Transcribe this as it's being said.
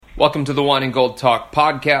Welcome to the Wine and Gold Talk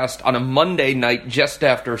podcast on a Monday night just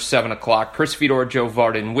after 7 o'clock. Chris Fedor, Joe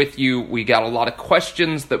Vardon with you. We got a lot of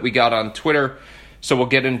questions that we got on Twitter, so we'll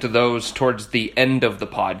get into those towards the end of the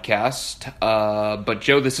podcast. But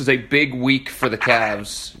Joe, this is a big week for the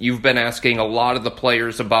Cavs. You've been asking a lot of the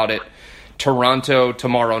players about it. Toronto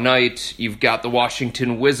tomorrow night. You've got the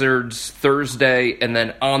Washington Wizards Thursday, and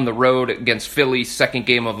then on the road against Philly, second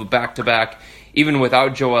game of a back-to-back. Even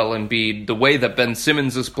without Joel Embiid, the way that Ben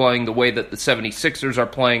Simmons is playing, the way that the 76ers are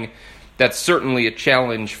playing, that's certainly a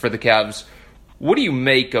challenge for the Cavs. What do you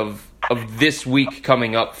make of this week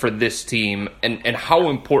coming up for this team, and how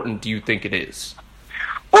important do you think it is?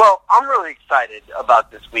 Well, I'm really excited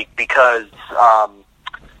about this week because,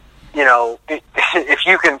 if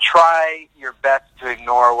you can try your best to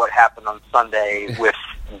ignore what happened on Sunday with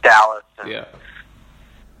Dallas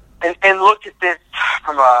and look at this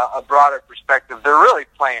from a broader perspective, they're really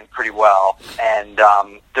playing pretty well, and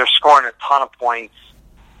they're scoring a ton of points,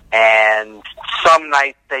 and some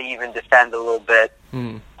nights they even defend a little bit,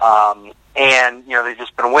 and they've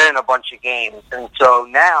just been winning a bunch of games, and so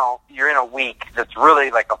now you're in a week that's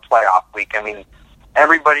really like a playoff week. I mean,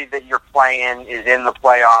 everybody that you're playing is in the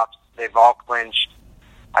playoffs. They've all clinched.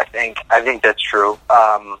 I think that's true.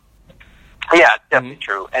 It's definitely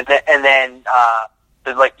true. And then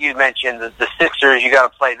like you mentioned, the Sixers, you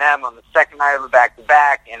got to play them on the second night of a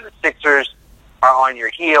back-to-back, and the Sixers are on your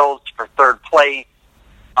heels for third place.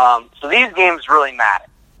 So these games really matter.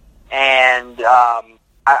 And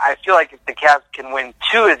I feel like if the Cavs can win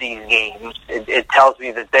two of these games, it tells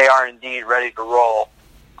me that they are indeed ready to roll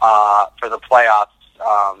for the playoffs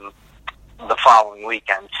the following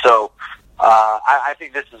weekend. So I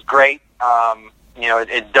think this is great.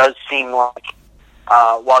 It does seem like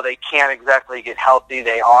while they can't exactly get healthy,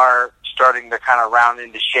 they are starting to kind of round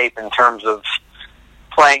into shape in terms of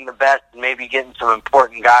playing the best and maybe getting some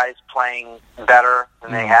important guys playing better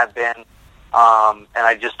than they have been. And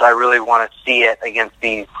I really want to see it against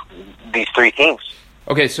these three teams.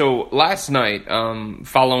 Okay, so last night,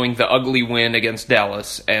 following the ugly win against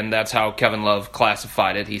Dallas, and that's how Kevin Love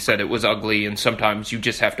classified it. He said it was ugly, and sometimes you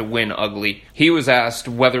just have to win ugly. He was asked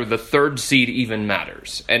whether the third seed even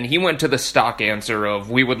matters, and he went to the stock answer of,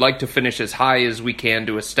 we would like to finish as high as we can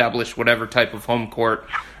to establish whatever type of home court,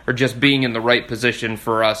 or just being in the right position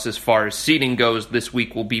for us as far as seeding goes this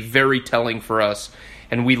week will be very telling for us,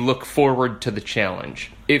 and we look forward to the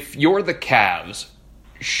challenge. If you're the Cavs,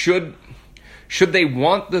 should they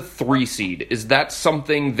want the 3 seed? Is that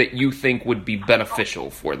something that you think would be beneficial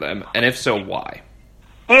for them? And if so, why?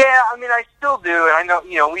 Yeah, I still do. And I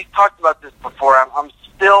know, we've talked about this before. I'm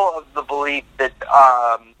still of the belief that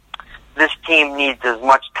this team needs as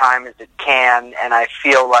much time as it can. And I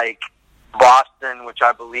feel like Boston, which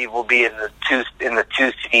I believe will be in the 2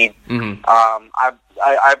 seed,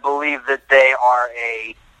 I believe that they are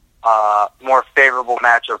a more favorable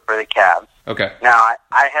matchup for the Cavs. Okay. Now,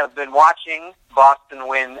 I have been watching Boston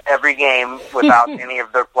win every game without any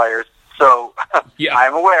of their players, so yeah.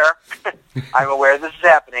 I'm aware. I'm aware this is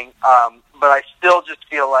happening, but I still just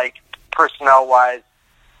feel like personnel-wise,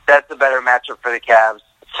 that's a better matchup for the Cavs.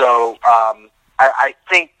 So I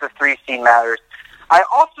think the 3 seed matters. I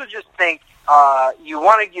also just think you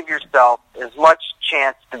want to give yourself as much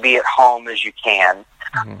chance to be at home as you can.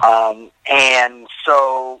 And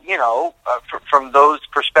so, from those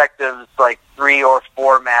perspectives, like 3 or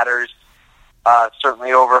 4 matters,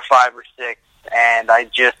 certainly over 5 or 6. And I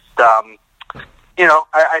just,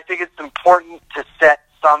 I think it's important to set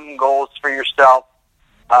some goals for yourself.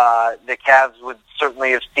 The Cavs would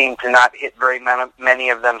certainly have seemed to not hit very many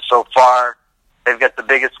of them so far. They've got the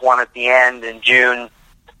biggest one at the end in June.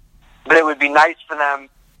 But it would be nice for them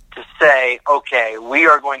to say, okay, we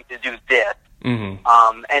are going to do this.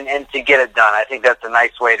 And to get it done. I think that's a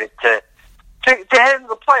nice way to head into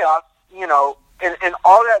the playoffs. And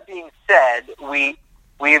all that being said, we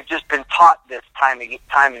have just been taught this time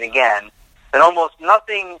and again that almost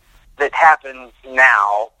nothing that happens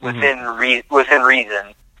now within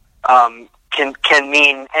reason can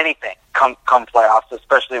mean anything come playoffs,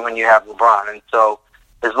 especially when you have LeBron. And so,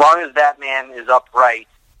 as long as that man is upright,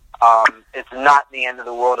 it's not the end of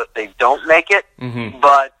the world if they don't make it.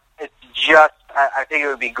 But it's just, I think it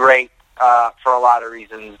would be great for a lot of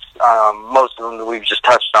reasons, most of them that we've just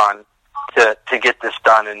touched on, to get this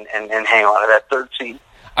done and hang on to that 3rd seed.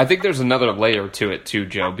 I think there's another layer to it too,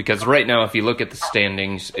 Joe, because right now if you look at the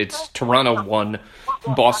standings, it's Toronto 1,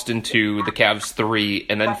 Boston 2, the Cavs 3,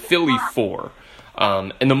 and then Philly 4.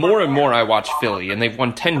 And the more and more I watch Philly, and they've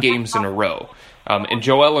won 10 games in a row, And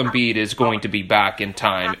Joel Embiid is going to be back in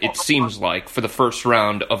time, it seems like, for the first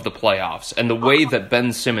round of the playoffs. And the way that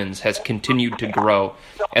Ben Simmons has continued to grow,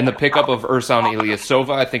 and the pickup of Ersan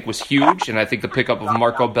Ilyasova, I think, was huge. And I think the pickup of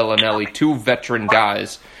Marco Bellinelli, two veteran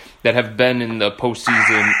guys that have been in the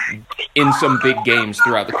postseason in some big games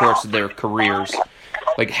throughout the course of their careers.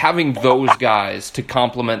 Like, having those guys to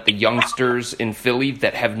complement the youngsters in Philly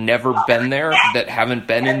that have never been there, that haven't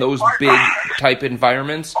been in those big type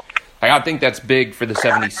environments, I think that's big for the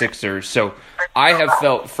 76ers. So I have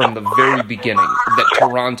felt from the very beginning that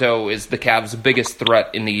Toronto is the Cavs' biggest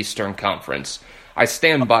threat in the Eastern Conference. I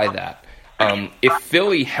stand by that. If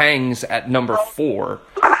Philly hangs at number 4,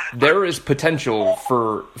 there is potential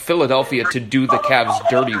for Philadelphia to do the Cavs'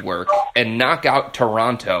 dirty work and knock out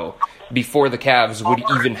Toronto before the Cavs would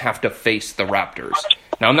even have to face the Raptors.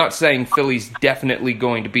 Now, I'm not saying Philly's definitely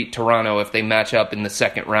going to beat Toronto if they match up in the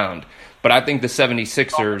second round, but I think the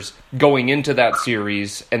 76ers going into that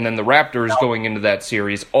series and then the Raptors going into that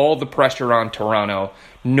series, all the pressure on Toronto,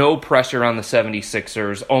 no pressure on the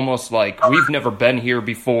 76ers, almost like we've never been here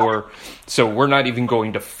before, so we're not even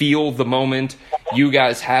going to feel the moment. You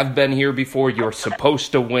guys have been here before. You're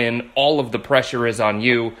supposed to win. All of the pressure is on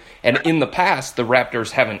you. And in the past, the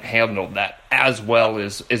Raptors haven't handled that as well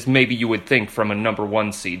as maybe you would think from a number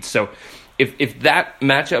 1 seed. So if that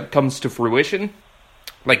matchup comes to fruition,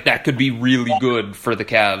 like, that could be really good for the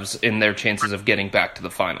Cavs in their chances of getting back to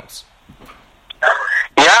the finals.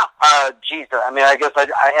 Yeah, geez, I mean, I guess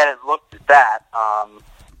I hadn't looked at that.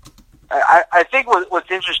 I think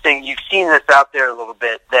what's interesting, you've seen this out there a little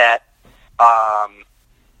bit, that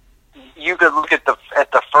you could look at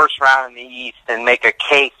the first round in the East and make a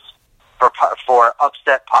case for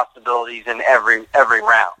upset possibilities in every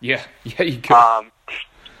round. Yeah, you could.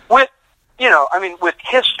 With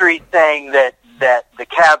history saying that the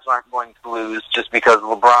Cavs aren't going to lose just because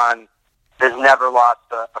LeBron has never lost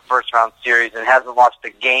a first-round series and hasn't lost a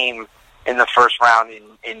game in the first round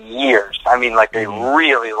in years. I mean, like a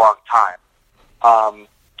really long time.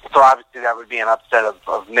 So obviously that would be an upset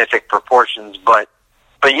of mythic proportions. But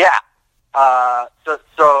yeah.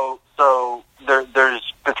 So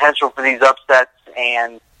there's potential for these upsets,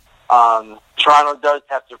 and Toronto does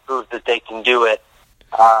have to prove that they can do it.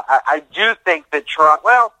 I do think that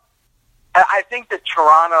I think that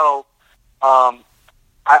Toronto,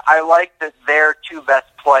 I like that their 2 best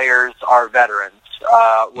players are veterans,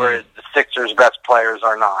 whereas the Sixers' best players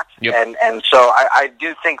are not. Yep. And so I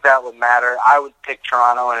do think that would matter. I would pick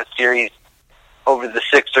Toronto in a series over the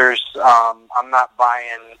Sixers. I'm not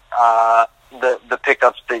buying the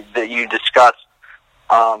pickups that you discussed.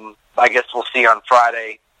 I guess we'll see on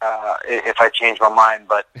Friday if I change my mind,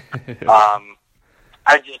 but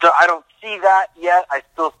I don't see that yet. I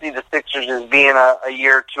still see the Sixers as being a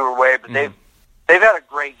year or 2 away, but they've had a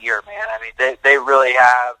great year, man. I mean, they really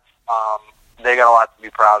have. They got a lot to be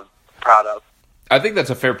proud of. I think that's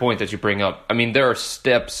a fair point that you bring up. I mean, there are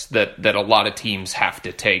steps that a lot of teams have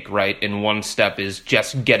to take, right? And one step is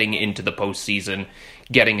just getting into the postseason,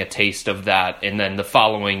 getting a taste of that, and then the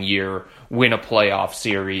following year win a playoff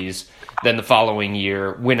series. Then the following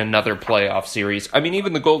year, win another playoff series. I mean,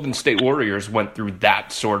 even the Golden State Warriors went through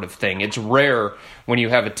that sort of thing. It's rare when you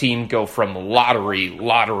have a team go from lottery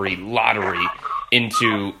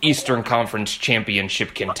into Eastern Conference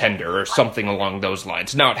championship contender or something along those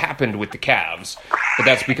lines. Now, it happened with the Cavs, but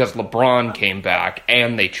that's because LeBron came back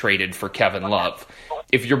and they traded for Kevin Love.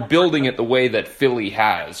 If you're building it the way that Philly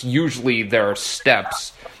has, usually there are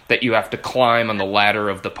steps that you have to climb on the ladder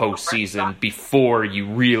of the postseason before you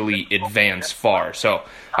really advance far. So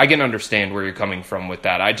I can understand where you're coming from with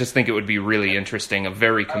that. I just think it would be really interesting, a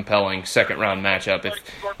very compelling second-round matchup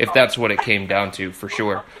if that's what it came down to, for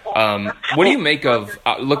sure. What do you make of,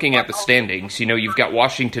 looking at the standings, you know, you've got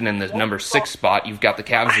Washington in the number 6 spot, you've got the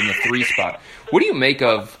Cavs in the 3 spot. What do you make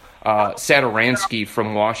of Satoransky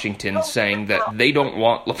from Washington saying that they don't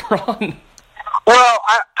want LeBron? Well,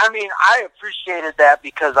 I mean, I appreciated that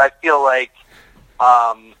because I feel like,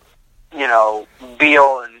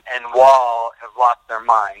 Beal and Wall have lost their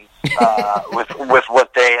minds with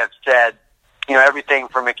what they have said. You know, everything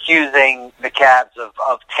from accusing the Cavs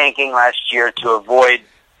of tanking last year to avoid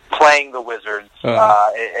playing the Wizards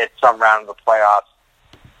at some round of the playoffs.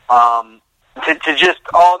 To just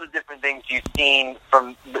all the different things you've seen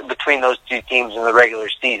from between those 2 teams in the regular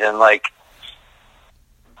season, like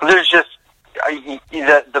there's just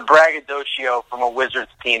the braggadocio from a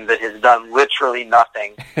Wizards team that has done literally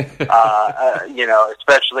nothing,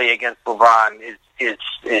 especially against LeBron,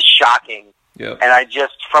 is shocking. Yep. And I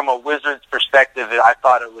just, from a Wizards perspective, I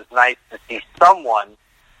thought it was nice to see someone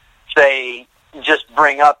just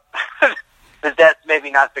bring up that's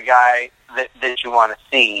maybe not the guy that you want to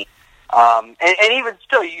see. And even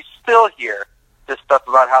still, you still hear this stuff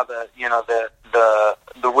about how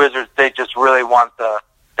the Wizards, they just really want the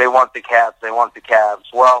Cavs.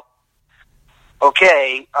 Well,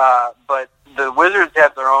 okay, but the Wizards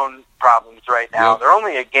have their own problems right now. Yep. They're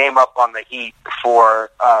only a game up on the Heat for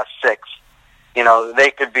 6.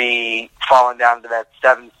 They could be falling down to that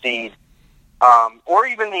 7th seed, or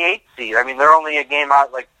even the 8th seed. I mean, they're only a game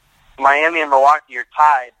out. Like Miami and Milwaukee are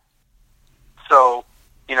tied, so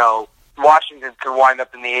Washington could wind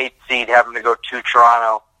up in the 8th seed, having to go to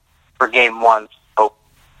Toronto for Game 1. So,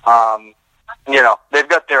 they've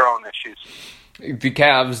got their own issues. The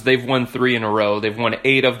Cavs, they've won 3 in a row. They've won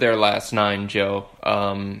 8 of their last 9, Joe.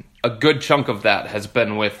 A good chunk of that has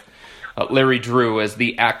been with Larry Drew as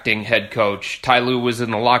the acting head coach. Tyronn Lue was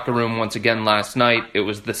in the locker room once again last night. It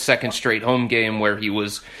was the second straight home game where he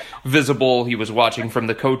was visible. He was watching from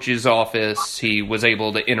the coach's office. He was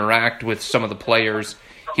able to interact with some of the players.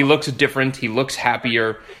 He looks different. He looks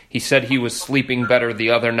happier. He said he was sleeping better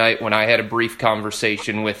the other night when I had a brief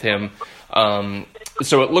conversation with him.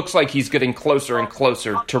 So it looks like he's getting closer and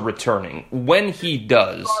closer to returning. When he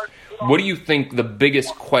does, what do you think the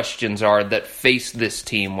biggest questions are that face this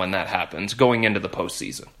team when that happens, going into the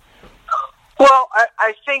postseason? Well,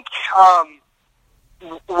 I think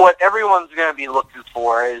what everyone's going to be looking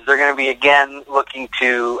for is they're going to be, again, looking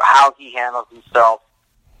to how he handles himself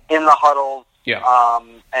in the huddles,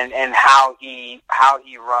 and how he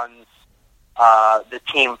runs the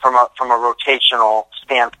team from a rotational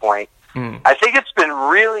standpoint. I think it's been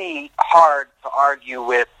really hard to argue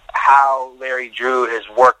with how Larry Drew has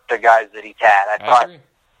worked the guys that he's had.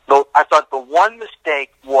 I thought the one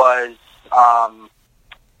mistake was,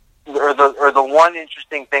 or the one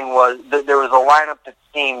interesting thing was that there was a lineup that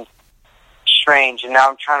seemed strange, and now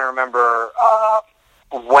I'm trying to remember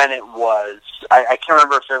when it was. I can't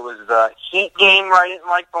remember if it was the Heat game where I didn't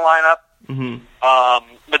like the lineup. Mm-hmm.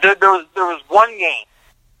 But there was one game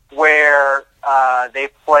where they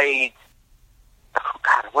played. Oh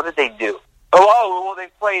God, what did they do? Well, they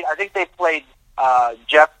played. I think they played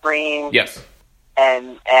Jeff Green. Yes.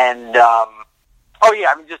 And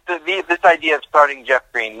just this idea of starting Jeff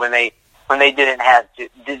Green when they didn't have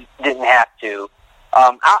to.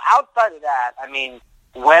 Outside of that, I mean,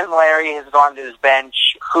 when Larry has gone to his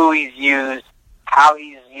bench, who he's used, how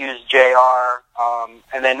he's used JR,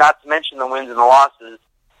 and then not to mention the wins and the losses.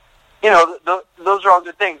 Those are all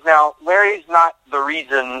good things. Now, Larry's not the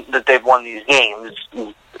reason that they've won these games.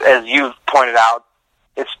 As you've pointed out,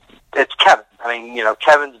 it's Kevin. I mean,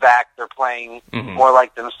 Kevin's back. They're playing more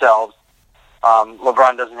like themselves.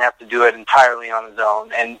 LeBron doesn't have to do it entirely on his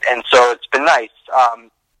own, and so it's been nice.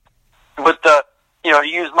 But to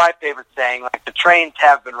use my favorite saying, like, the trains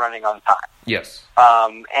have been running on time. Yes.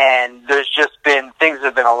 And there's just been, things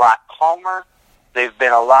have been a lot calmer. They've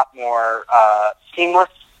been a lot more seamless.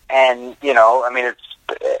 And,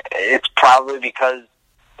 it's probably because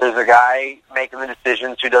there's a guy making the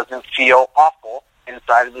decisions who doesn't feel awful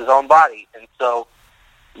inside of his own body. And so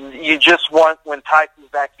you just want, when Ty comes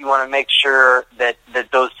back, you want to make sure that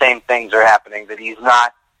those same things are happening, that he's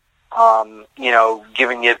not,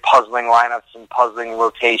 giving you puzzling lineups and puzzling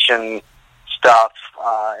rotation stuff,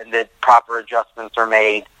 and that proper adjustments are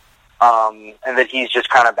made, and that he's just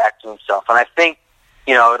kind of back to himself. And I think,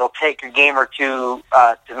 it'll take a game or two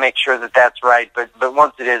to make sure that that's right, but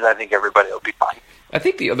once it is, I think everybody will be fine. I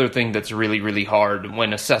think the other thing that's really, really hard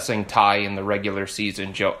when assessing Ty in the regular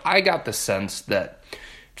season, Joe, I got the sense that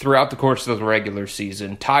throughout the course of the regular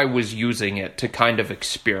season, Ty was using it to kind of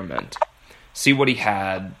experiment, see what he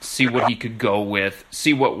had, see what he could go with,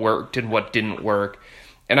 see what worked and what didn't work.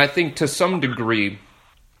 And I think to some degree,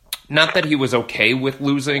 not that he was okay with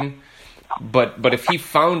losing, but if he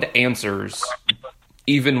found answers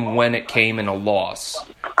even when it came in a loss,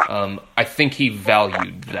 I think he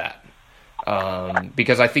valued that.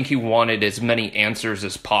 Because I think he wanted as many answers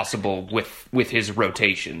as possible with his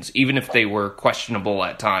rotations, even if they were questionable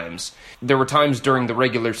at times. There were times during the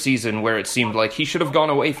regular season where it seemed like he should have gone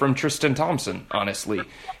away from Tristan Thompson, honestly.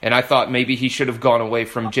 And I thought maybe he should have gone away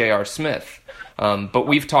from J.R. Smith. But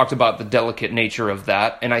we've talked about the delicate nature of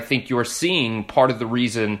that, and I think you're seeing part of the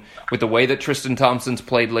reason with the way that Tristan Thompson's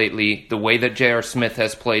played lately, the way that J.R. Smith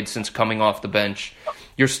has played since coming off the bench.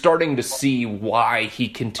 You're starting to see why he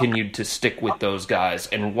continued to stick with those guys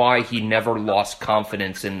and why he never lost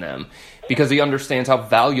confidence in them, because he understands how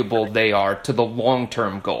valuable they are to the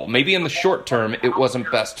long-term goal. Maybe in the short term, it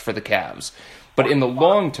wasn't best for the Cavs, but in the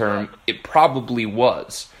long term, it probably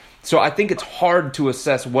was. So I think it's hard to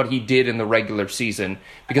assess what he did in the regular season,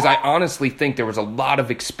 because I honestly think there was a lot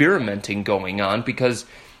of experimenting going on, because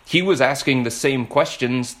he was asking the same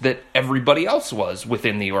questions that everybody else was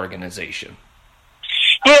within the organization.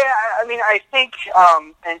 Yeah, I mean, I think,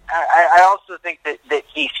 and I also think that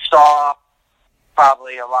he saw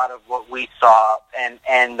probably a lot of what we saw,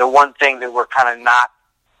 and the one thing that we're kind of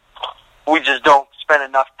we just don't spend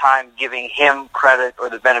enough time giving him credit or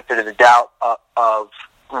the benefit of the doubt of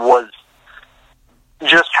was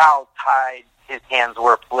just how tied his hands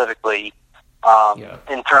were politically,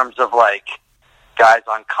 in terms of like guys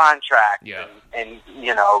on contract and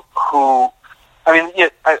you know who. I mean,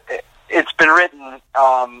 it's been written.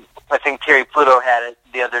 I think Terry Pluto had it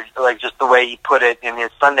the other, like just the way he put it in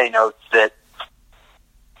his Sunday notes, that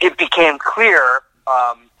it became clear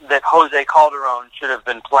that Jose Calderon should have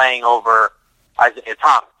been playing over Isaiah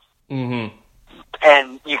Thomas. Mm-hmm.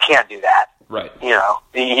 And you can't do that. Right. You know,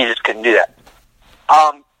 he just couldn't do that.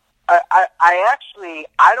 I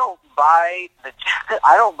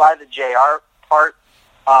don't buy the JR part.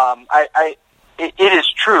 It is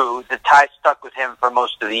true that Ty stuck with him for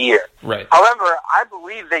most of the year. Right. However, I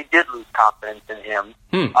believe they did lose confidence in him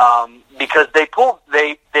because they pulled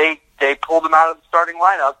him out of the starting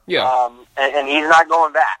lineup. Yeah. And he's not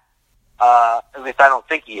going back. At least I don't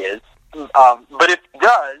think he is. But if he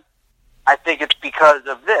does, I think it's because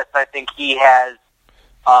of this. I think he has.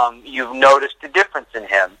 You've noticed a difference in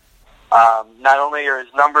him. Not only are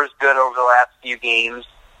his numbers good over the last few games,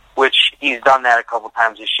 which he's done that a couple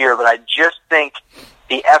times this year, but I just think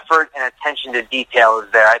the effort and attention to detail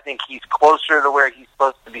is there. I think he's closer to where he's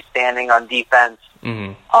supposed to be standing on defense.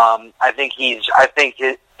 Mm-hmm. I think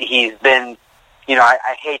he's been, you know,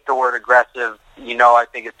 I hate the word aggressive. You know, I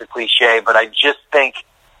think it's a cliche, but I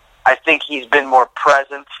think he's been more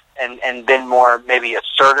present and been more maybe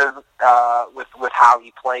assertive with how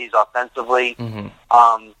he plays offensively. Mm-hmm.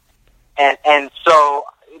 And so,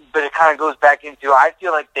 but it kind of goes back into, I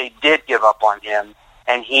feel like they did give up on him,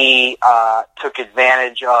 and he took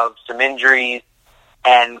advantage of some injuries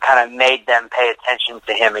and kind of made them pay attention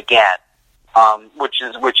to him again, which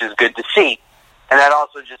is good to see. And that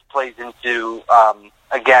also just plays into,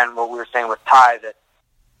 again, what we were saying with Ty, that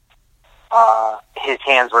his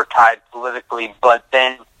hands were tied politically, but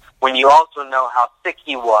then when you also know how sick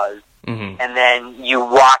he was, mm-hmm. and then you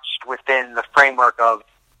watched within the framework of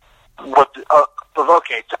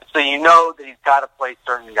so you know that he's got to play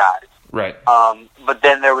certain guys. Right. But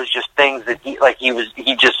then there was just things that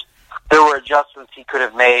there were adjustments he could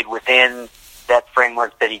have made within that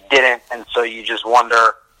framework that he didn't, and so you just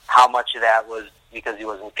wonder how much of that was because he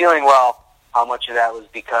wasn't feeling well, how much of that was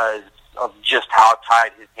because of just how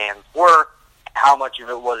tied his hands were, how much of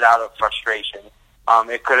it was out of frustration.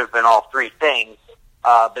 It could have been all three things,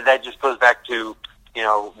 but that just goes back to, you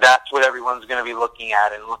know, that's what everyone's going to be looking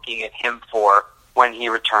at and looking at him for when he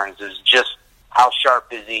returns, is just how sharp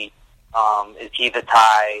is he? Is he the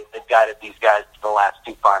Ty that guided these guys to the last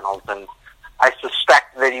two finals? And I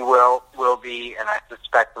suspect that he will be, and I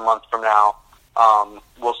suspect a month from now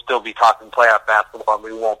we'll still be talking playoff basketball, and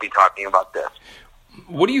we won't be talking about this.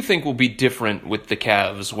 What do you think will be different with the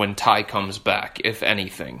Cavs when Ty comes back, if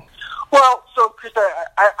anything? Well, so, Chris,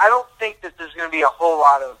 I don't think that there's going to be a whole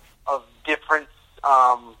lot of difference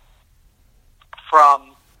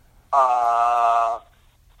from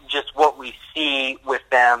just what we see with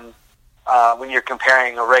them when you're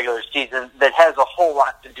comparing a regular season that has a whole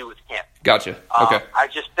lot to do with him. Gotcha. Okay. I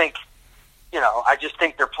just think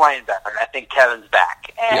they're playing better, and I think Kevin's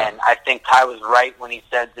back. And I think Ty was right when he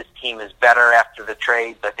said this team is better after the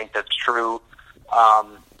trades. I think that's true.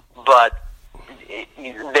 But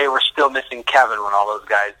they were still missing Kevin when all those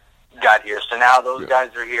guys got here. So now those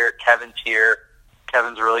guys are here. Kevin's here.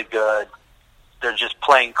 Kevin's really good. They're just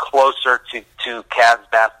playing closer to Cavs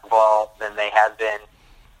basketball than they have been.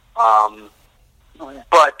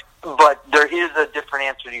 But there is a different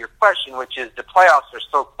answer to your question, which is the playoffs are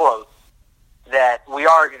so close that we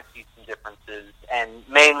are going to see some differences. And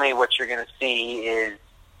mainly what you're going to see is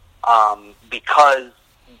because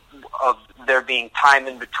of there being time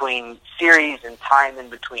in between series and time in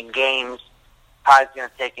between games, Ty's going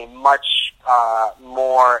to take a much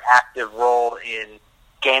more active role in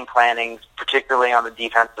game planning, particularly on the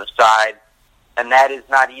defensive side. And that is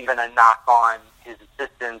not even a knock on his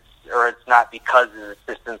assistants, or it's not because his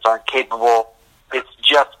assistants aren't capable. It's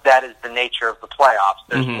just that is the nature of the playoffs.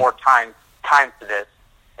 There's mm-hmm. more time to this.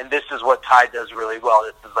 And this is what Ty does really well.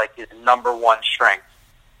 This is like his number one strength,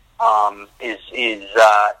 is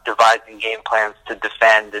devising game plans to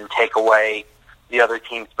defend and take away the other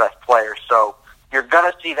team's best players. So you're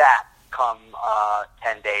going to see that come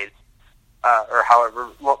 10 days. or however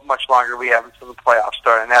much longer we have until the playoffs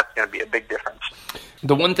start, and that's going to be a big difference.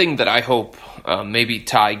 The one thing that I hope maybe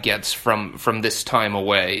Ty gets from this time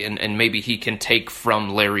away, and maybe he can take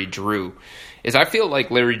from Larry Drew, is I feel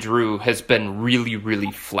like Larry Drew has been really,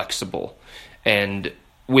 really flexible. And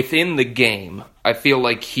within the game, I feel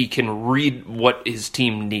like he can read what his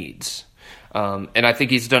team needs. And I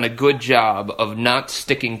think he's done a good job of not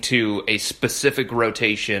sticking to a specific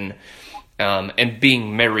rotation and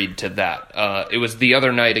being married to that. It was the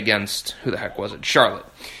other night against, who the heck was it? Charlotte.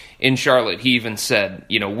 In Charlotte, he even said,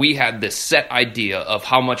 we had this set idea of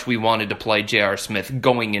how much we wanted to play J.R. Smith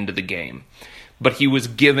going into the game. But he was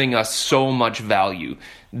giving us so much value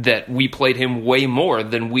that we played him way more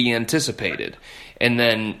than we anticipated. And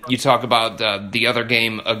then you talk about the other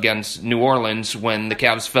game against New Orleans when the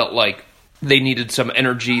Cavs felt like they needed some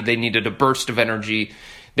energy, they needed a burst of energy.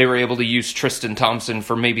 They were able to use Tristan Thompson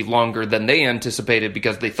for maybe longer than they anticipated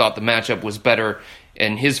because they thought the matchup was better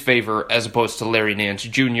in his favor as opposed to Larry Nance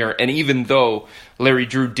Jr. And even though Larry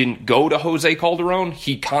Drew didn't go to Jose Calderon,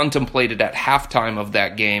 he contemplated at halftime of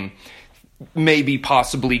that game maybe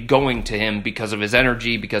possibly going to him because of his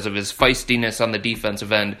energy, because of his feistiness on the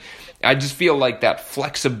defensive end. I just feel like that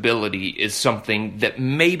flexibility is something that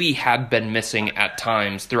maybe had been missing at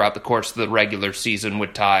times throughout the course of the regular season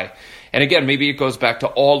with Ty. And again, maybe it goes back to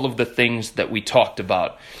all of the things that we talked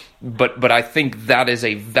about. But I think that is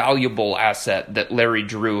a valuable asset that Larry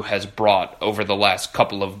Drew has brought over the last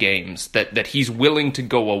couple of games, that he's willing to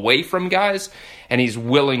go away from guys and he's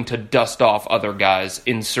willing to dust off other guys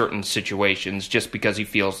in certain situations just because he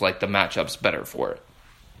feels like the matchup's better for it.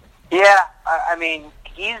 Yeah, I mean,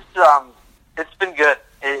 he's it's been good.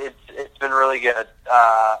 It's been really good.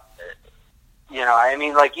 I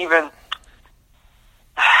mean, like even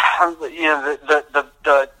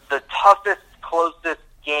the toughest, closest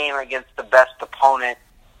game against the best opponent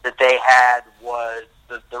that they had was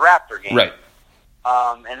the Raptor game. Right.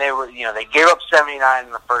 And they were, they gave up 79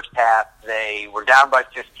 in the first half. They were down by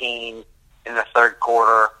 15 in the third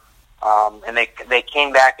quarter. And they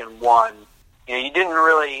came back and won. You didn't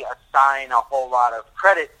really assign a whole lot of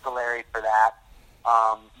credit to Larry for that.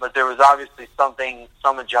 But there was obviously some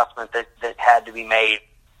adjustment that had to be made.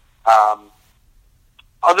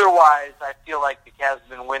 Otherwise, I feel like the Cavs have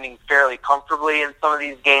been winning fairly comfortably in some of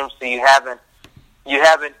these games, so you haven't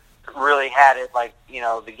really had it like,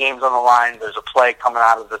 the game's on the line, there's a play coming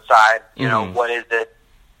out of the side, what is it?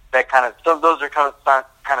 That kind of, so those are kind of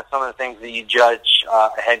some of the things that you judge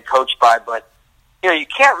a head coach by, but, you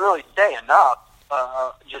can't really say enough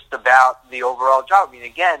just about the overall job. I mean,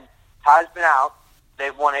 again, Ty's been out,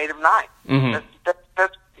 they've won 8 of 9. Mm-hmm.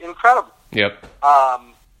 That's incredible. Yep.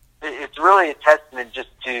 It's really a testament just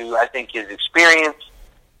to, I think, his experience,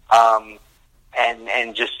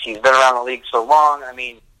 and just he's been around the league so long. I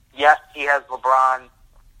mean, yes, he has LeBron.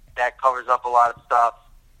 That covers up a lot of stuff.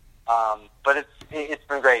 But it's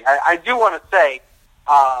been great. I do want to say,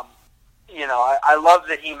 I love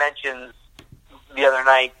that he mentions the other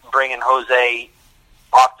night bringing Jose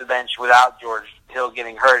off the bench without George Hill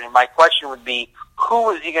getting hurt. And my question would be,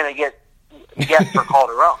 who is he going to get for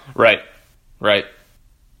Calderon? Right.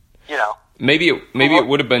 Maybe it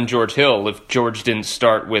would have been George Hill if George didn't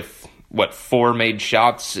start with 4 made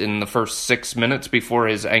shots in the first 6 minutes before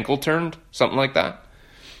his ankle turned, something like that.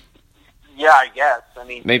 Yeah, I guess. I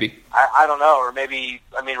mean, maybe I don't know, or maybe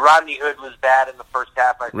Rodney Hood was bad in the first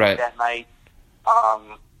half. I think that night.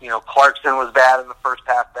 Clarkson was bad in the first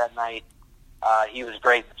half that night. He was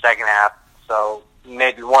great in the second half. So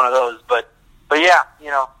maybe one of those, but yeah,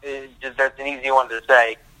 that's an easy one to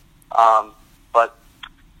say. But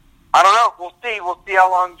I don't know. We'll see. We'll see how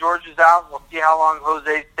long George is out. We'll see how long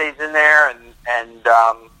Jose stays in there, and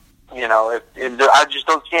I just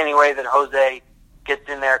don't see any way that Jose gets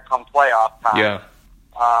in there come playoff time. Yeah.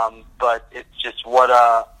 But it's just what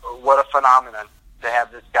a phenomenon to have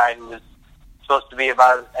this guy who was supposed to be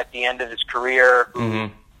about at the end of his career. Who,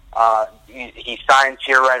 he signs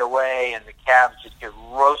here right away, and the Cavs just get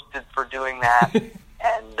roasted for doing that.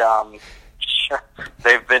 And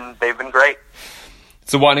they've been great.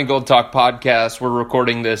 It's the Wine and Gold Talk podcast. We're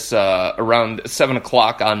recording this around 7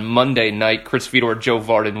 o'clock on Monday night. Chris Fedor, Joe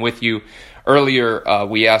Varden with you. Earlier,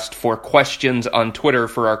 we asked for questions on Twitter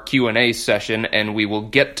for our Q&A session, and we will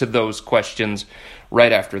get to those questions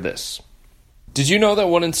right after this. Did you know that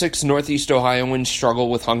 1 in 6 Northeast Ohioans struggle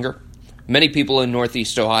with hunger? Many people in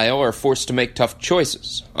Northeast Ohio are forced to make tough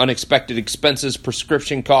choices. Unexpected expenses,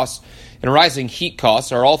 prescription costs, and rising heat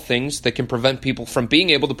costs are all things that can prevent people from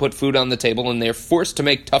being able to put food on the table, and they're forced to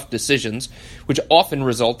make tough decisions, which often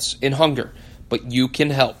results in hunger. But you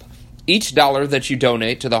can help. Each dollar that you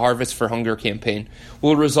donate to the Harvest for Hunger campaign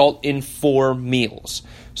will result in 4 meals.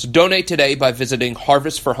 So donate today by visiting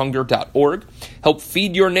harvestforhunger.org. Help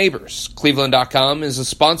feed your neighbors. Cleveland.com is a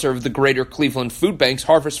sponsor of the Greater Cleveland Food Bank's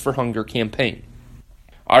Harvest for Hunger campaign.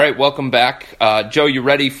 All right, welcome back. Joe, you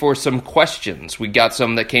ready for some questions? We got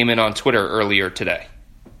some that came in on Twitter earlier today.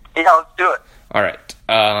 Yeah, let's do it. All right.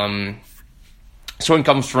 This one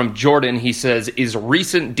comes from Jordan. He says, is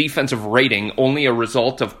recent defensive rating only a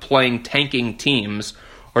result of playing tanking teams,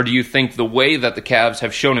 or do you think the way that the Cavs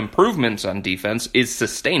have shown improvements on defense is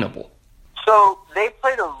sustainable? So they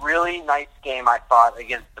played a really nice game, I thought,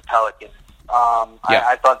 against the Pelicans.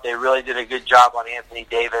 I thought they really did a good job on Anthony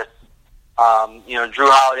Davis. Drew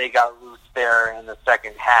Holiday got loose there in the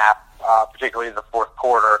second half, particularly in the fourth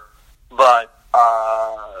quarter. But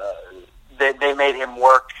they made him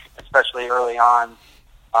work, especially early on,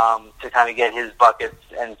 to kind of get his buckets.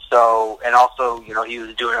 And also, he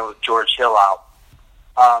was doing it with George Hill out.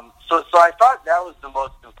 So I thought that was the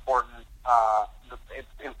most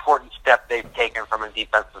important step they've taken from a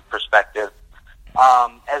defensive perspective.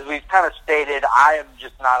 As we've kind of stated, I am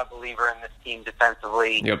just not a believer in this team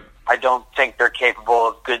defensively. Yep. I don't think they're capable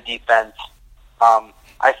of good defense.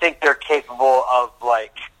 I think they're capable of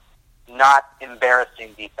not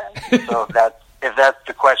embarrassing defense. So if that's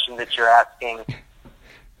the question that you're asking,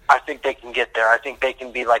 I think they can get there. I think they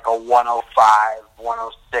can be like a 105,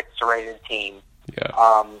 106 rated team. Yeah.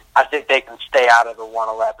 I think they can stay out of the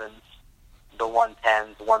 111s, the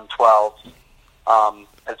 110s, 112s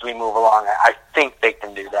as we move along. I think they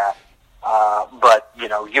can do that. But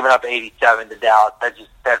giving up 87 to Dallas,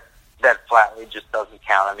 that flatly just doesn't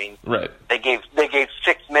count. I mean, right. They gave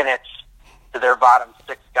 6 minutes to their bottom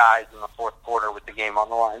 6 guys in the fourth quarter with the game on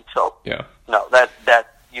the line. So yeah. No, that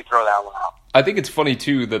you throw that one out. I think it's funny,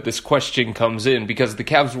 too, that this question comes in because the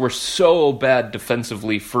Cavs were so bad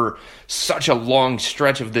defensively for such a long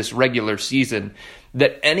stretch of this regular season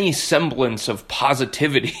that any semblance of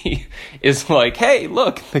positivity is like, hey,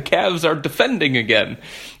 look, the Cavs are defending again.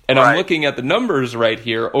 And right. I'm looking at the numbers right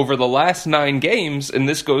here over the last 9 games, and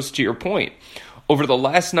this goes to your point. Over the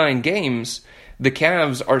last 9 games, the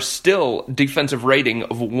Cavs are still defensive rating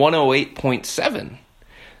of 108.7.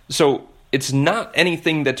 So it's not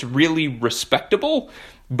anything that's really respectable,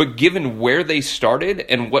 but given where they started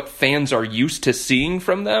and what fans are used to seeing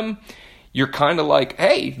from them, you're kind of like,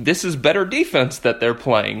 hey, this is better defense that they're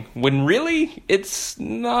playing, when really it's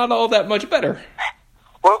not all that much better.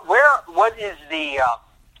 What is the,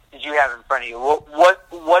 did you have in front of you,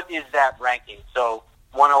 what is that ranking? So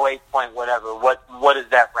 108 point whatever, what is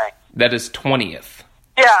that rank? That is 20th.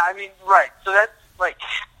 Yeah, I mean, right. So that's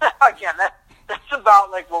again, that's about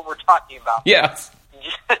what we're talking about. Yes.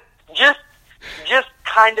 Just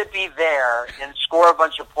kind of be there and score a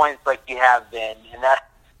bunch of points like you have been, and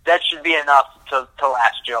that should be enough to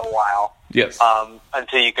last you a while. Yes.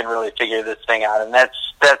 Until you can really figure this thing out, and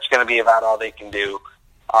that's going to be about all they can do.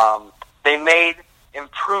 They made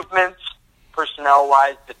improvements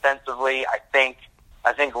personnel-wise, defensively. I think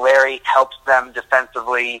Larry helps them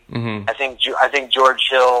defensively. Mm-hmm. I think George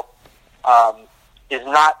Hill is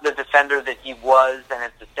not the defender that he was, and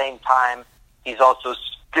at the same time, he's also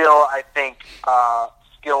still, I think,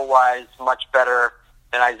 skill-wise, much better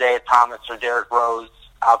than Isaiah Thomas or Derrick Rose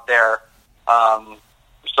out there.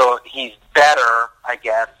 So he's better, I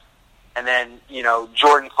guess. And then,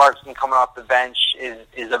 Jordan Clarkson coming off the bench is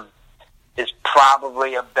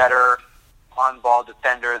probably a better on-ball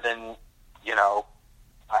defender than,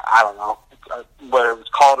 I don't know, whether it was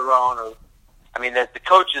Calderon or, the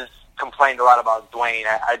coaches complained a lot about Dwayne.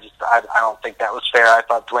 I don't think that was fair. I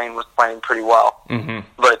thought Dwayne was playing pretty well. Mm-hmm.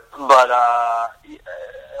 But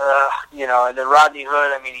and then Rodney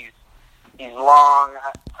Hood, he's long.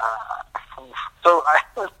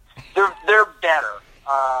 They're better,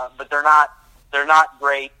 but they're not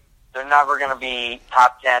great. They're never going to be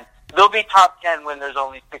top 10. They'll be top 10 when there's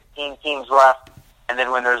only 16 teams left, and then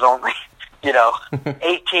when there's only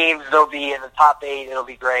 8 teams, they'll be in the top 8. It'll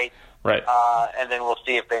be great. Right. And then we'll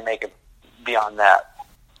see if they make it beyond that.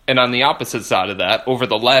 And on the opposite side of that, over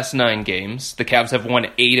the last 9 games, the Cavs have won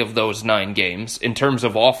 8 of those 9 games. In terms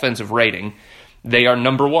of offensive rating, they are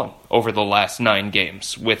number 1 over the last 9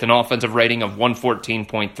 games with an offensive rating of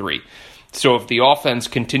 114.3. So if the offense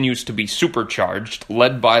continues to be supercharged,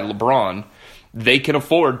 led by LeBron, they can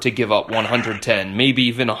afford to give up 110, maybe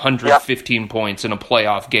even 115 points in a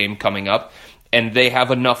playoff game coming up, and they have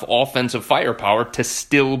enough offensive firepower to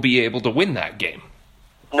still be able to win that game.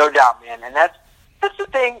 No doubt, man. And that's the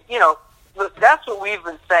thing, that's what we've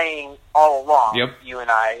been saying all along, yep. You and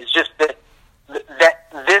I. It's just that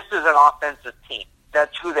this is an offensive team.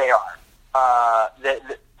 That's who they are.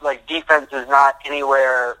 like defense is not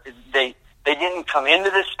anywhere. They didn't come into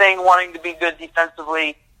this thing wanting to be good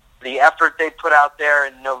defensively. The effort they put out there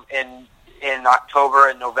in October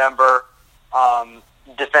and November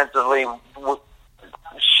defensively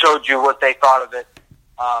showed you what they thought of it.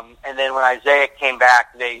 And then when Isaiah came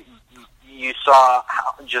back, you saw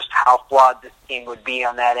how flawed this team would be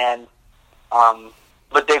on that end.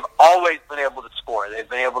 But they've always been able to score. They've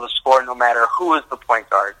been able to score no matter who is the point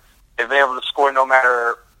guard. They've been able to score no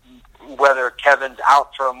matter whether Kevin's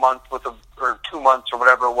out for a month or 2 months or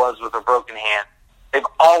whatever it was with a broken hand. They've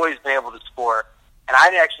always been able to score. And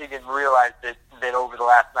I actually didn't realize that over the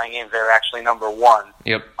last 9 games they were actually number one.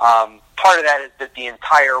 Yep. Part of that is that the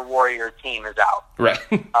entire Warrior team is out. Right.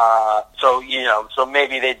 So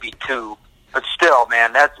maybe they'd be 2. But still,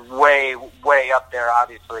 man, that's way, way up there,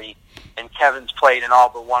 obviously. And Kevin's played in all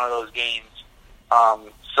but one of those games.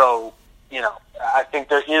 I think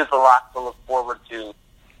there is a lot to look forward to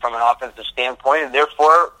from an offensive standpoint, and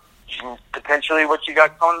therefore, potentially what you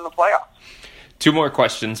got coming in the playoffs. 2 more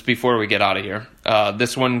questions before we get out of here.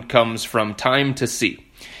 This one comes from Time to See.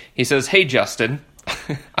 He says, "Hey, Justin."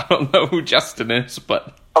 I don't know who Justin is,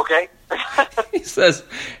 but... Okay. He says,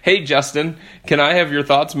 "Hey, Justin, can I have your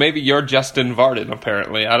thoughts?" Maybe you're Justin Varden,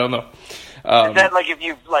 apparently. I don't know. Is that like if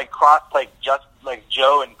you cross like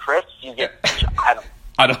Joe and Chris, you get...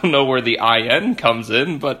 I don't know where the IN comes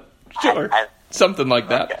in, but sure. Something like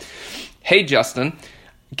that. Okay. "Hey, Justin,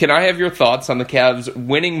 can I have your thoughts on the Cavs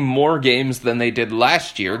winning more games than they did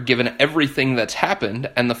last year, given everything that's happened,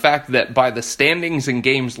 and the fact that by the standings and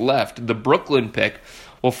games left, the Brooklyn pick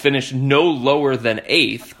will finish no lower than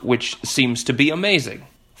 8th, which seems to be amazing.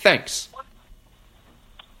 Thanks."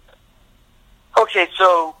 Okay,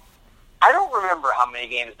 so I don't remember how many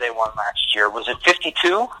games they won last year. Was it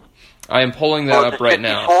 52? I am pulling that up right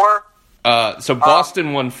 54? now. So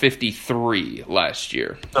Boston won 53 last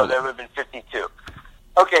year. So there would have been 52.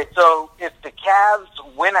 Okay, so if the Cavs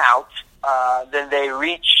win out, then they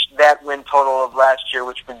reach that win total of last year,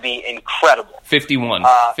 which would be incredible. 51.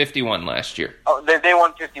 51 last year. Oh, they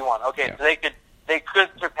won 51. Okay, yeah. So they could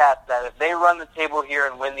surpass that. If they run the table here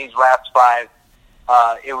and win these last 5,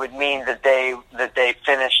 it would mean that they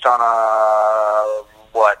finished on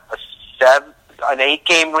an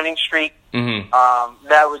 8-game winning streak. Mm-hmm.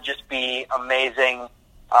 That would just be amazing.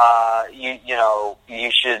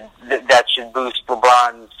 That should boost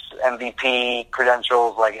LeBron's MVP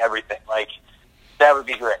credentials, like everything. Like that would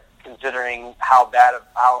be great, considering how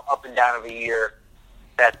up and down of a year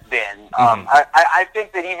that's been. Mm-hmm. I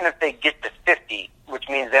think that even if they get to 50, which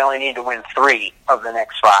means they only need to win 3 of the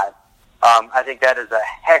next 5, I think that is a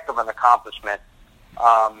heck of an accomplishment.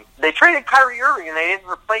 They traded Kyrie Irving and they didn't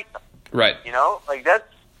replace him. Right.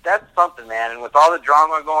 That's something, man. And with all the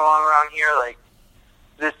drama going on around here, like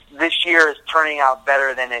this year is turning out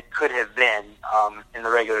better than it could have been in the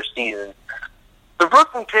regular season. The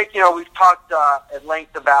Brooklyn pick, we've talked at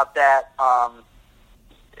length about that.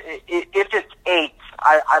 If it's 8,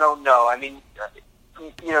 I don't know. I mean,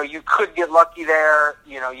 you could get lucky there.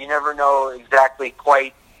 You never know exactly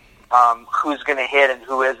quite who's going to hit and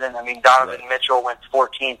who isn't. I mean, Donovan Mitchell went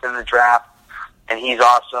 14th in the draft, and he's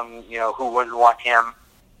awesome. Who wouldn't want him?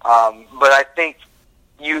 But I think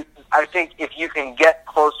if you can get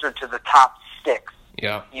closer to the top 6,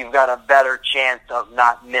 yeah, you've got a better chance of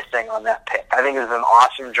not missing on that pick. I think it's an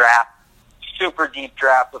awesome draft, super deep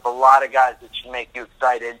draft with a lot of guys that should make you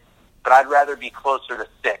excited. But I'd rather be closer to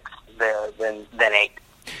 6 there than 8.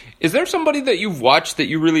 Is there somebody that you've watched that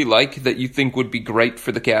you really like that you think would be great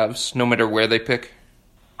for the Cavs, no matter where they pick?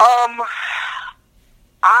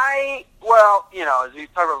 As we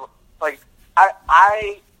talk about,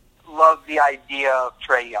 I love the idea of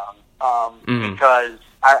Trae Young because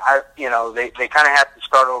they kind of have to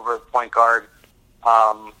start over at point guard.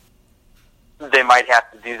 They might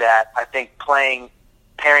have to do that. I think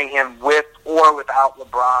pairing him with or without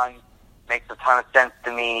LeBron makes a ton of sense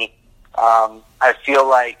to me. I feel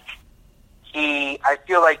like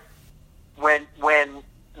when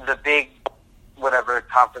the big whatever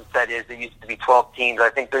conference that is, it used to be 12 teams. I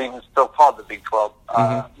think they're even still called the Big 12.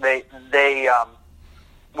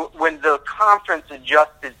 When the conference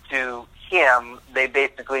adjusted to him, they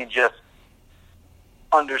basically just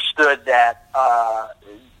understood that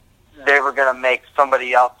they were going to make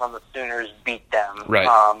somebody else on the Sooners beat them. Right.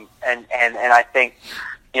 And I think,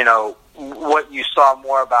 what you saw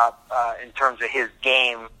more about in terms of his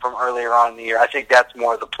game from earlier on in the year, I think that's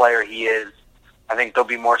more the player he is. I think there'll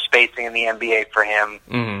be more spacing in the NBA for him,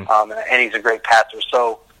 and he's a great passer.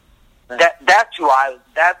 So that's who I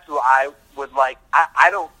would like. I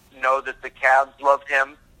don't know that the Cavs loved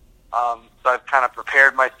him. So I've kind of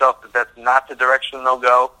prepared myself that that's not the direction they'll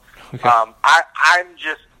go. Okay.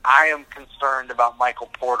 I am concerned about Michael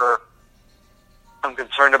Porter. I'm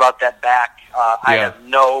concerned about that back. I have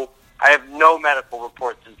no medical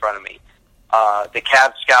reports in front of me. The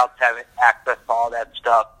Cavs scouts have access to all that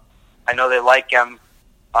stuff. I know they like him.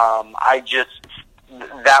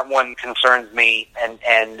 That one concerns me, and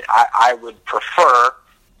I would prefer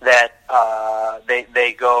that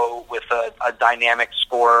they go with a dynamic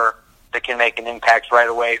scorer that can make an impact right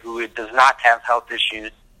away, who does not have health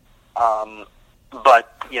issues.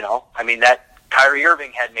 But that Kyrie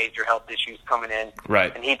Irving had major health issues coming in,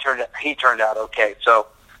 right? And he turned out okay. So,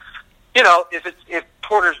 if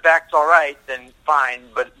Porter's back's all right, then fine.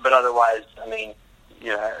 But otherwise,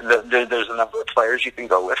 there's a number of players you can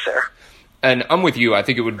go with there. And I'm with you. I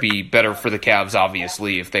think it would be better for the Cavs,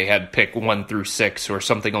 obviously, if they had pick 1 through 6 or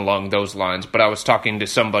something along those lines. But I was talking to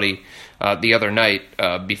somebody the other night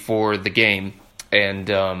before the game, and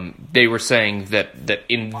they were saying that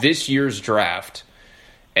in this year's draft,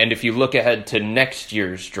 and if you look ahead to next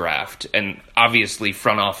year's draft, and obviously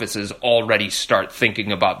front offices already start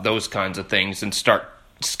thinking about those kinds of things and start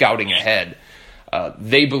scouting ahead,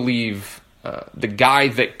 they believe the guy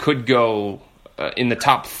that could go in the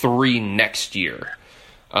top 3 next year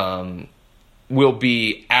will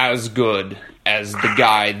be as good as the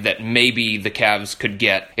guy that maybe the Cavs could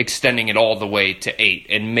get, extending it all the way to 8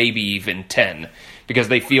 and maybe even 10, because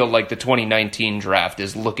they feel like the 2019 draft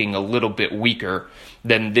is looking a little bit weaker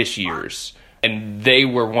than this year's. And they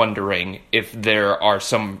were wondering if there are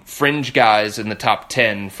some fringe guys in the top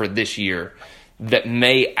 10 for this year that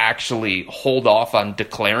may actually hold off on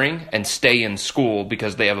declaring and stay in school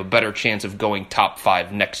because they have a better chance of going top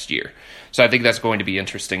 5 next year. So I think that's going to be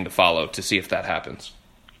interesting to follow to see if that happens.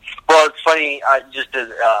 Well, it's funny, just to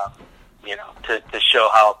show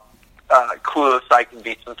how clueless I can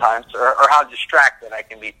be sometimes, or how distracted I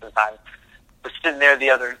can be sometimes. I was sitting there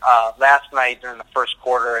last night during the first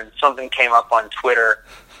quarter, and something came up on Twitter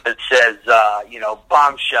that says,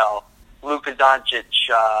 bombshell. Luka Doncic,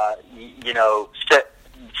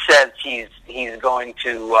 says he's going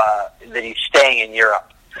to that he's staying in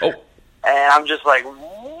Europe. Oh, and I'm just like,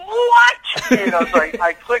 what? So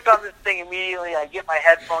I click on this thing immediately. I get my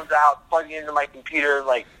headphones out, plug it into my computer.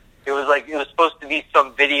 It was supposed to be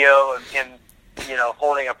some video of him,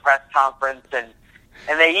 holding a press conference, and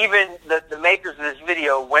they even the makers of this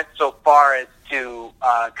video went so far as to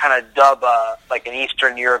kind of dub an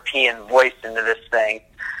Eastern European voice into this thing.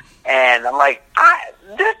 And I'm like,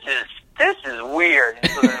 this is weird.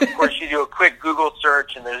 And so then, of course, you do a quick Google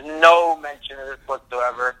search, and there's no mention of this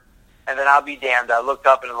whatsoever. And then I'll be damned, I looked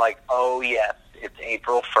up and I'm like, oh yes, it's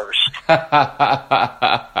April 1st.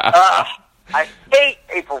 I hate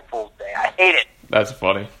April Fool's Day. I hate it. That's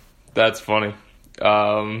funny.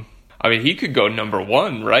 He could go number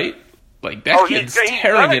 1, right? That kid's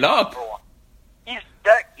tearing it up.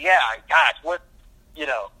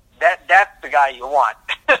 That's the guy you want.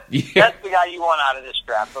 Yeah. That's the guy you want out of this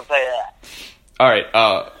draft, I'll tell you that. All right,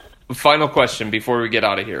 final question before we get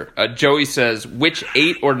out of here. Joey says, which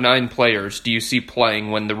 8 or 9 players do you see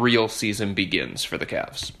playing when the real season begins for the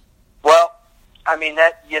Cavs? Well, I'm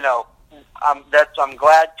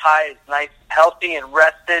glad Ty is nice, healthy, and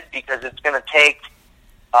rested, because it's going to take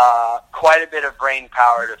quite a bit of brain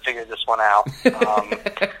power to figure this one out.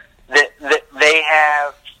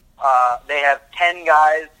 They have 10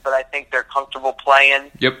 guys that I think they're comfortable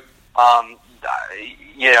playing. Yep.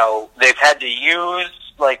 They've had to use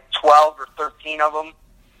 12 or 13 of them.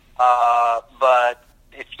 But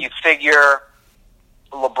if you figure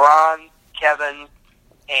LeBron, Kevin,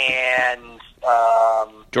 and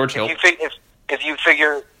George Hill. If you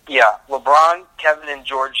figure, LeBron, Kevin, and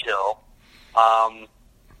George Hill,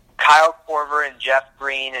 Kyle Korver and Jeff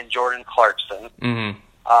Green and Jordan Clarkson. Mm-hmm.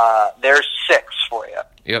 There's 6 for you.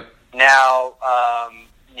 Yep. Now,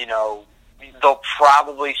 they'll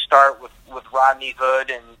probably start with Rodney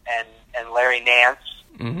Hood and Larry Nance.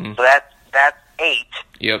 Mm-hmm. So that's 8.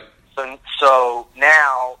 Yep. So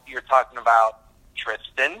now you're talking about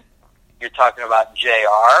Tristan. You're talking about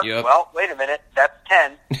JR. Yep. Well, wait a minute. That's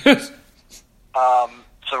 10.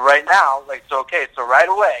 So right now, so right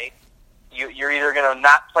away, you're either going to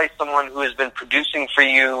not play someone who has been producing for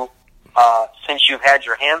you since you've had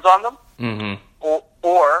your hands on them, mm-hmm.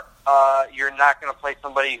 or you're not going to play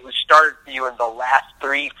somebody who started for you in the last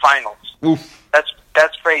 3 finals. Oof.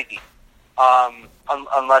 That's crazy.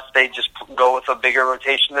 Unless they just go with a bigger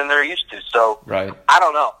rotation than they're used to. So right. I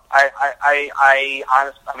don't know. I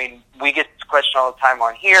honestly, we get this question all the time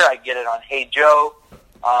on here. I get it on Hey Joe.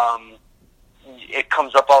 It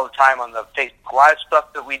comes up all the time on the Facebook Live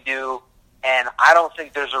stuff that we do. and I don't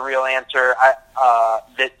think there's a real answer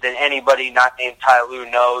that anybody not named Tyronn Lue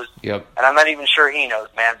knows. Yep. And I'm not even sure he knows,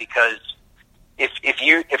 man, because if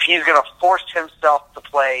he's going to force himself to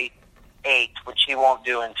play 8, which he won't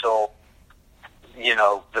do until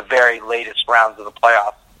the very latest rounds of the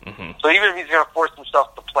playoffs. Mm-hmm. So even if he's going to force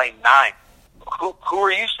himself to play 9, who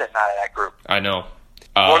are you sitting out of that group? I know.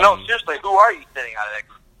 Well, no, seriously, who are you sitting out of that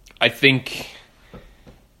group? I think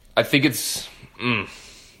it's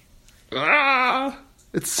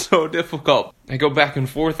it's so difficult. I go back and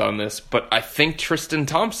forth on this, but I think Tristan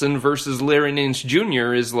Thompson versus Larry Nance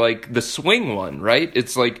Jr. is like the swing one, right?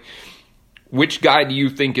 It's like, which guy do you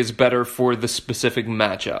think is better for the specific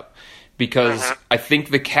matchup? Because I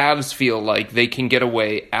think the Cavs feel like they can get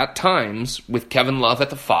away at times with Kevin Love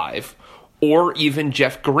at the 5, or even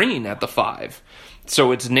Jeff Green at the 5.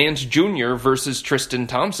 So it's Nance Jr. versus Tristan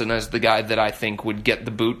Thompson as the guy that I think would get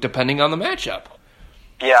the boot depending on the matchup.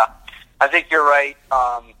 Yeah, I think you're right.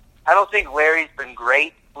 I don't think Larry's been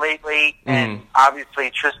great lately, and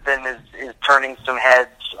obviously Tristan is turning some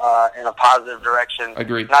heads in a positive direction.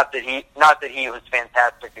 Agreed. Not that he was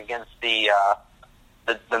fantastic against the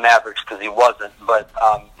Mavericks, because he wasn't, but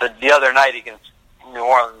the other night against New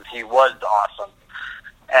Orleans he was awesome.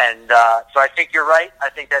 And so I think you're right. I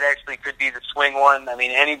think that actually could be the swing one. I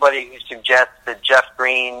mean, anybody who suggests that Jeff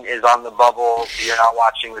Green is on the bubble, you're not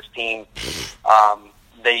watching this team.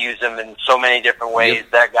 They use him in so many different ways.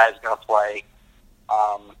 Yep. That guy's going to play.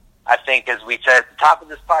 I think, as we said at the top of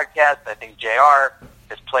this podcast, I think JR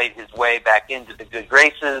has played his way back into the good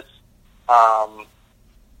graces. And,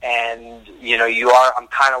 I'm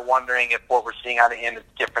kind of wondering if what we're seeing out of him is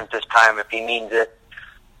different this time, if he means it.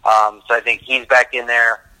 So I think he's back in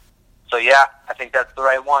there. So, yeah, I think that's the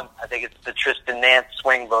right one. I think it's the Tristan Nance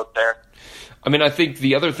swing vote there. I mean, I think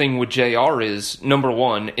the other thing with JR is, number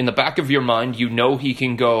one, in the back of your mind, he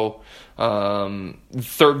can go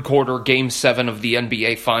third quarter Game 7 of the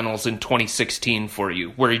NBA Finals in 2016 for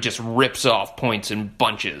you, where he just rips off points in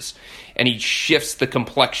bunches, and he shifts the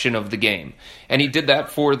complexion of the game. And he did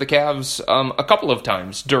that for the Cavs a couple of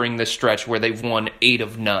times during this stretch where they've won 8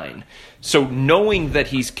 of 9. So knowing that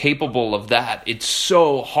he's capable of that, it's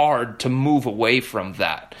so hard to move away from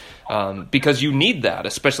that. Because you need that,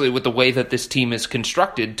 especially with the way that this team is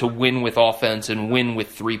constructed to win with offense and win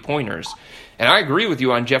with 3-pointers. And I agree with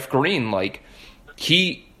you on Jeff Green. Like,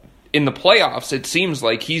 in the playoffs, it seems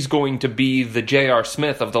like he's going to be the J.R.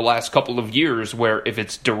 Smith of the last couple of years, where if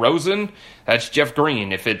it's DeRozan, that's Jeff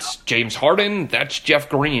Green. If it's James Harden, that's Jeff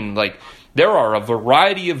Green. Like, there are a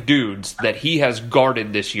variety of dudes that he has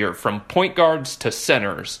guarded this year, from point guards to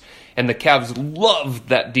centers. And the Cavs love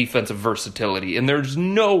that defensive versatility. And there's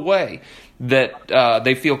no way that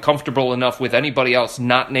they feel comfortable enough with anybody else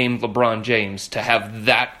not named LeBron James to have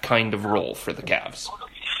that kind of role for the Cavs.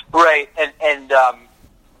 Right. And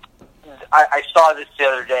I saw this the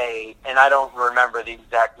other day, and I don't remember the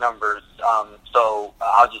exact numbers, so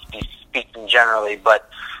I'll just be speaking generally. But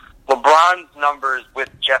LeBron's numbers with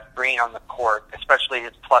Jeff Green on the court, especially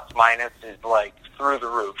his plus-minus, is like through the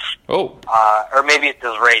roof. Oh. Or maybe it's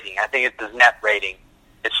his rating. I think it's his net rating.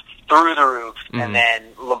 It's through the roof. Mm-hmm. And then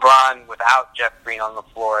LeBron without Jeff Green on the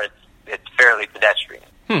floor, it's fairly pedestrian.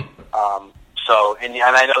 So, and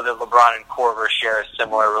I know that LeBron and Korver share a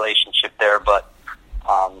similar relationship there, but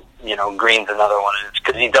Green's another one, and it's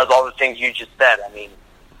because he does all the things you just said. I mean,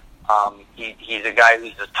 he's a guy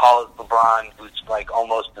who's as tall as LeBron, who's like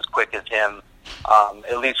almost as quick as him.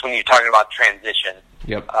 At least when you're talking about transition.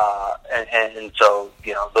 Yep. And so,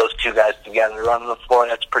 those two guys together running the floor,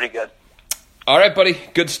 that's pretty good. All right, buddy.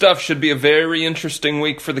 Good stuff. Should be a very interesting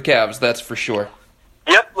week for the Cavs, that's for sure.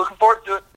 Yep, looking